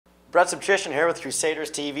Brett Sobchyshyn here with Crusaders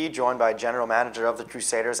TV, joined by General Manager of the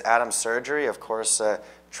Crusaders, Adam Sergerie. Of course,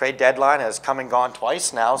 trade deadline has come and gone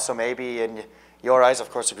twice now, so maybe in your eyes, of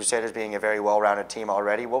course, the Crusaders being a very well-rounded team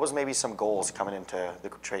already, what was maybe some goals coming into the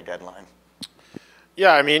trade deadline?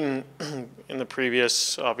 Yeah, I mean, in the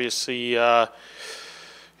previous, obviously,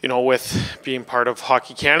 with being part of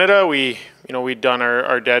Hockey Canada, we'd done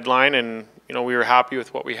our deadline, and we were happy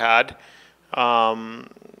with what we had.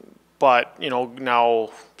 But now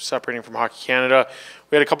separating from Hockey Canada,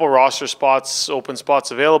 we had a couple roster spots, open spots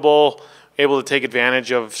available, able to take advantage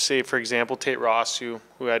of, say, for example, Tate Ross, who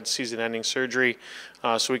had season-ending surgery,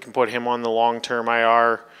 so we can put him on the long-term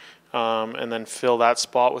IR and then fill that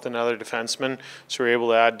spot with another defenseman. So we're able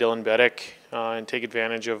to add Dylan Beddick and take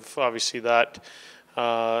advantage of, obviously, that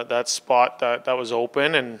spot that was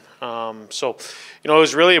open. And so it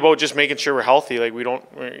was really about just making sure we're healthy. Like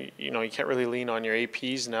you can't really lean on your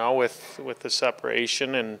APs now with the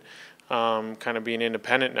separation and kind of being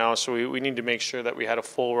independent now. So we need to make sure that we had a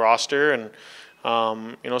full roster, and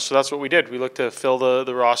so that's what we did. We looked to fill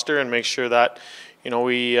the roster and make sure that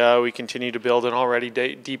we continue to build an already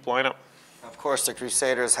deep lineup. Of course, the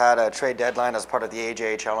Crusaders had a trade deadline as part of the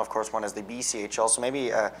AJHL, and of course one is the BCHL. So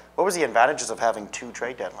maybe what was the advantages of having two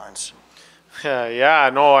trade deadlines?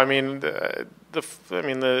 I mean the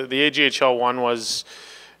AJHL one was,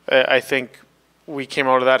 I think we came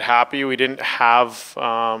out of that happy. We didn't have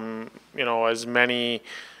as many,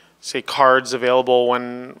 say, cards available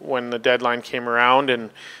when the deadline came around,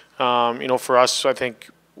 and for us, I think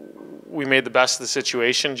we made the best of the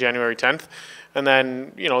situation January 10th. And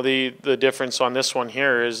then, the difference on this one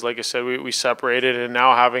here is, like I said, we separated, and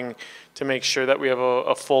now having to make sure that we have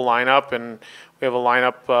a full lineup, and we have a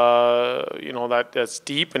lineup, that's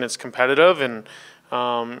deep and it's competitive, and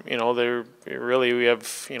we have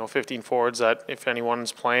 15 forwards that, if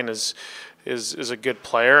anyone's playing, is a good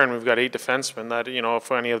player, and we've got 8 defensemen that,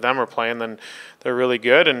 if any of them are playing, then they're really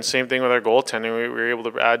good. And same thing with our goaltending. We were able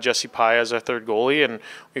to add Jesse Pye as our third goalie, and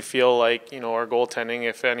we feel like, our goaltending,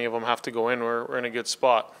 if any of them have to go in, we're in a good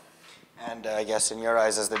spot. And I guess in your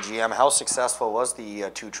eyes as the GM, how successful was the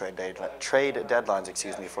two trade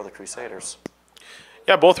deadlines, for the Crusaders?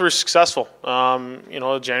 Yeah, both were successful.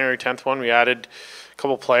 The January 10th one, we added a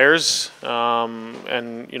couple players, and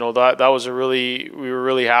that was we were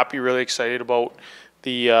really happy, really excited about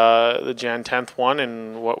the Jan 10th one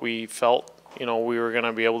and what we felt we were going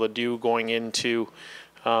to be able to do going into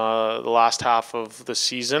the last half of the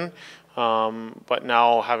season. But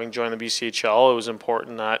now, having joined the BCHL, it was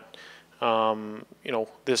important that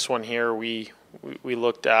this one here we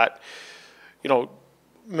looked at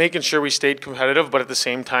making sure we stayed competitive, but at the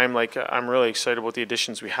same time, I'm really excited about the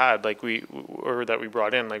additions we had, that we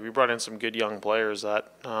brought in. We brought in some good young players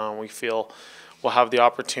that we feel will have the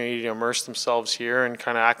opportunity to immerse themselves here and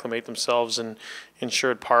kind of acclimate themselves in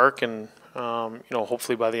Sherwood Park, and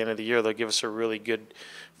hopefully by the end of the year they'll give us a really good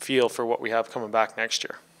feel for what we have coming back next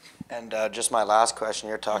year. And just my last question,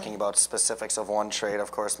 you're talking about specifics of one trade,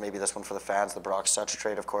 of course, maybe this one for the fans, the Brock Such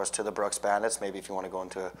trade, of course, to the Brooks Bandits. Maybe if you want to go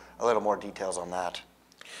into a little more details on that.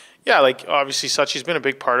 Yeah, obviously Suchy's been a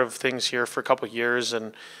big part of things here for a couple of years,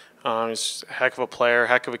 and he's a heck of a player,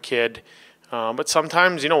 heck of a kid. But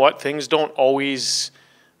sometimes, things don't always,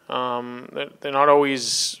 they're not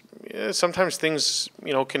always, sometimes things,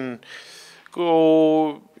 can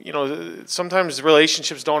go, sometimes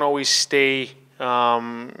relationships don't always stay,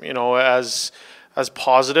 as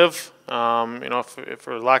positive, if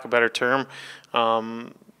for lack of a better term.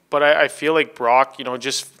 But I feel like Brock,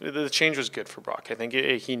 just the change was good for Brock. I think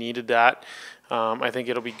he needed that. I think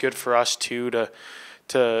it'll be good for us too to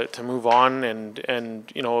move on,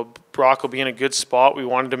 and Brock will be in a good spot. We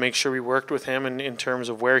wanted to make sure we worked with him in terms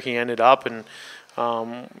of where he ended up, and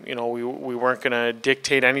we weren't going to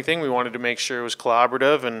dictate anything. We wanted to make sure it was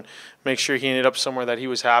collaborative and make sure he ended up somewhere that he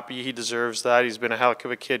was happy. He deserves that. He's been a heck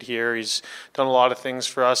of a kid here. He's done a lot of things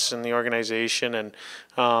for us in the organization, and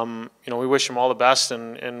we wish him all the best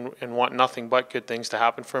and want nothing but good things to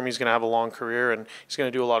happen for him. He's going to have a long career, and he's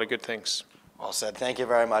going to do a lot of good things. Well said. Thank you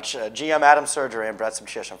very much. GM Adam Sergerie and Brett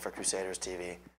Sobchyshyn for Crusaders TV.